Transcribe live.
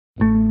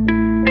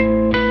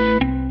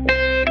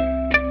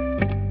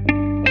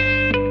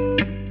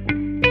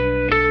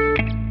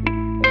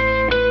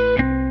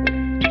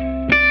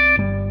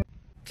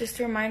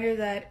a reminder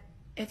that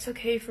it's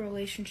okay for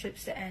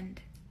relationships to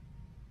end.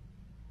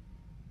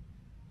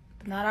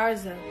 But not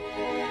ours, though.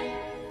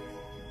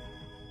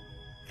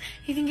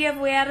 You think you have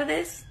a way out of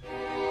this?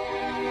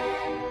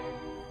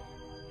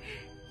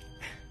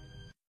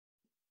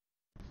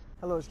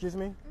 Hello, excuse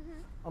me?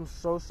 I'm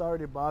so sorry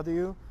to bother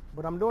you,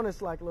 but I'm doing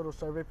this like little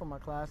survey for my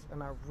class,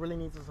 and I really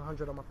need this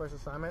 100 on my first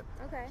assignment.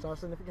 Okay. So I was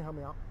saying if you can help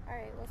me out. All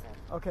right, what's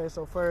up? Okay,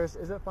 so first,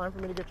 is it fine for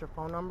me to get your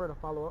phone number to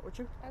follow up with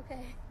you?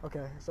 Okay.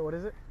 Okay, so what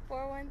is it?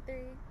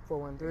 413.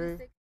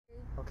 413.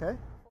 Okay.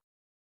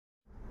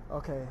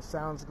 Okay,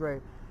 sounds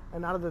great.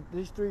 And out of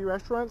these three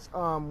restaurants,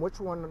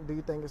 which one do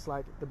you think is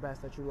like the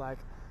best that you like?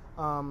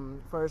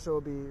 First, it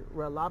will be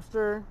Red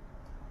Lobster,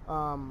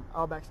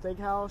 Outback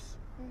Steakhouse,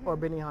 or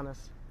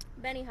Benihana's?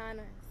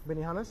 Benihana's.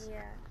 Benihana's?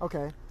 Yeah.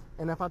 Okay.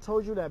 And if I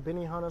told you that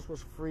Benihana's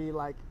was free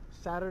like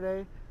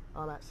Saturday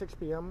at 6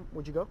 p.m.,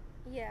 would you go?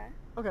 Yeah.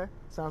 Okay,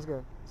 sounds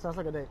good. Sounds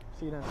like a date.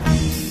 See you then.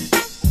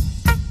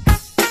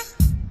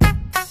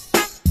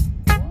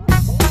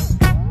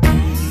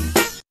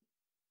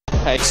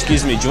 Hey,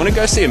 excuse me, do you want to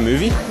go see a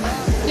movie?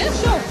 Yeah,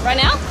 sure. Right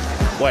now?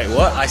 Wait,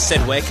 what? I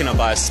said, where can I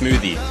buy a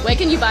smoothie? Where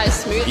can you buy a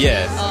smoothie?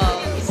 Yeah.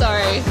 Oh,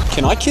 sorry.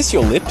 Can I kiss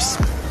your lips?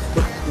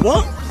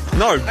 What?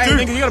 No, Hey, dude,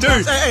 nigga, you gotta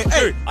dude, hey,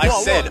 dude.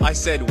 What? I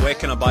said, where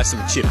can I buy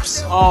some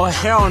chips? Oh,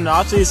 hell no.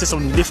 I thought you said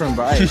something different,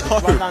 bro. Hey, No.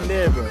 right down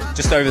there, bro.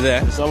 Just over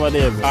there. It's over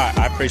there, bro. Alright,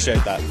 I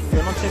appreciate that.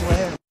 Yeah, I'm taking my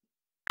hand.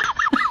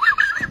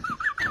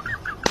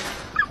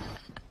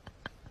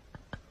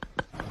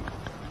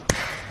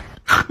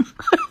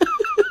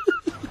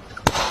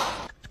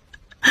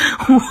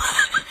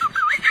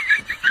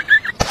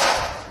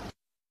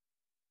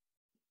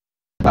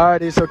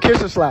 Alrighty, so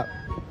kiss or slap?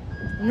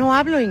 No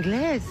hablo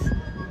inglés.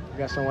 You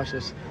got so much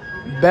this.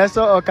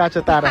 Beso o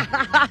cachetada?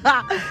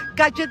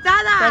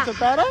 ¿Cachetada?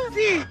 ¿Cachetada?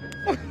 Sí.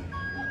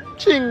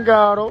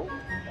 Chingado.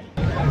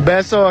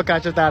 Beso o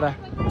cachetada?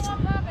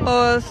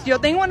 Pues yo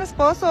tengo un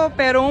esposo,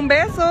 pero un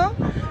beso,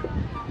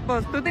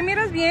 pues tú te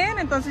miras bien,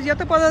 entonces yo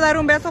te puedo dar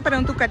un beso, pero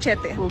en tu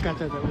cachete. Un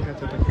cachete, un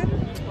cachete.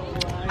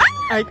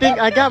 I think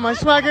I got my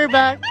swagger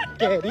back.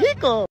 ¡Qué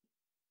rico!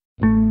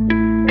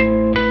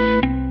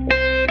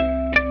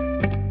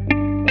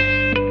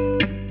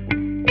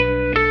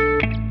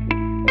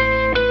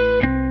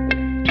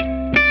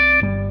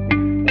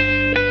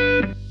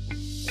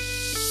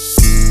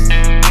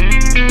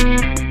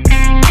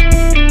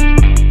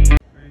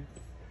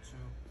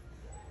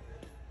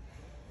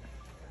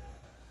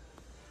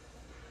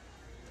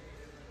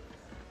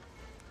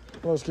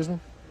 Hello, excuse me.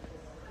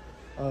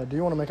 Do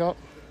you want to make out?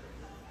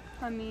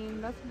 I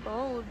mean, that's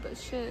bold, but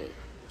shit.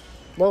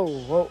 Whoa,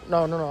 whoa.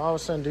 No. I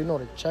was saying, do you know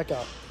the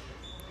checkout?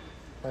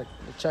 Like,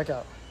 the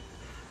checkout.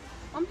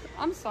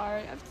 I'm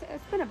sorry.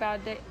 It's been a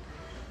bad day.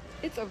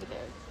 It's over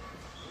there.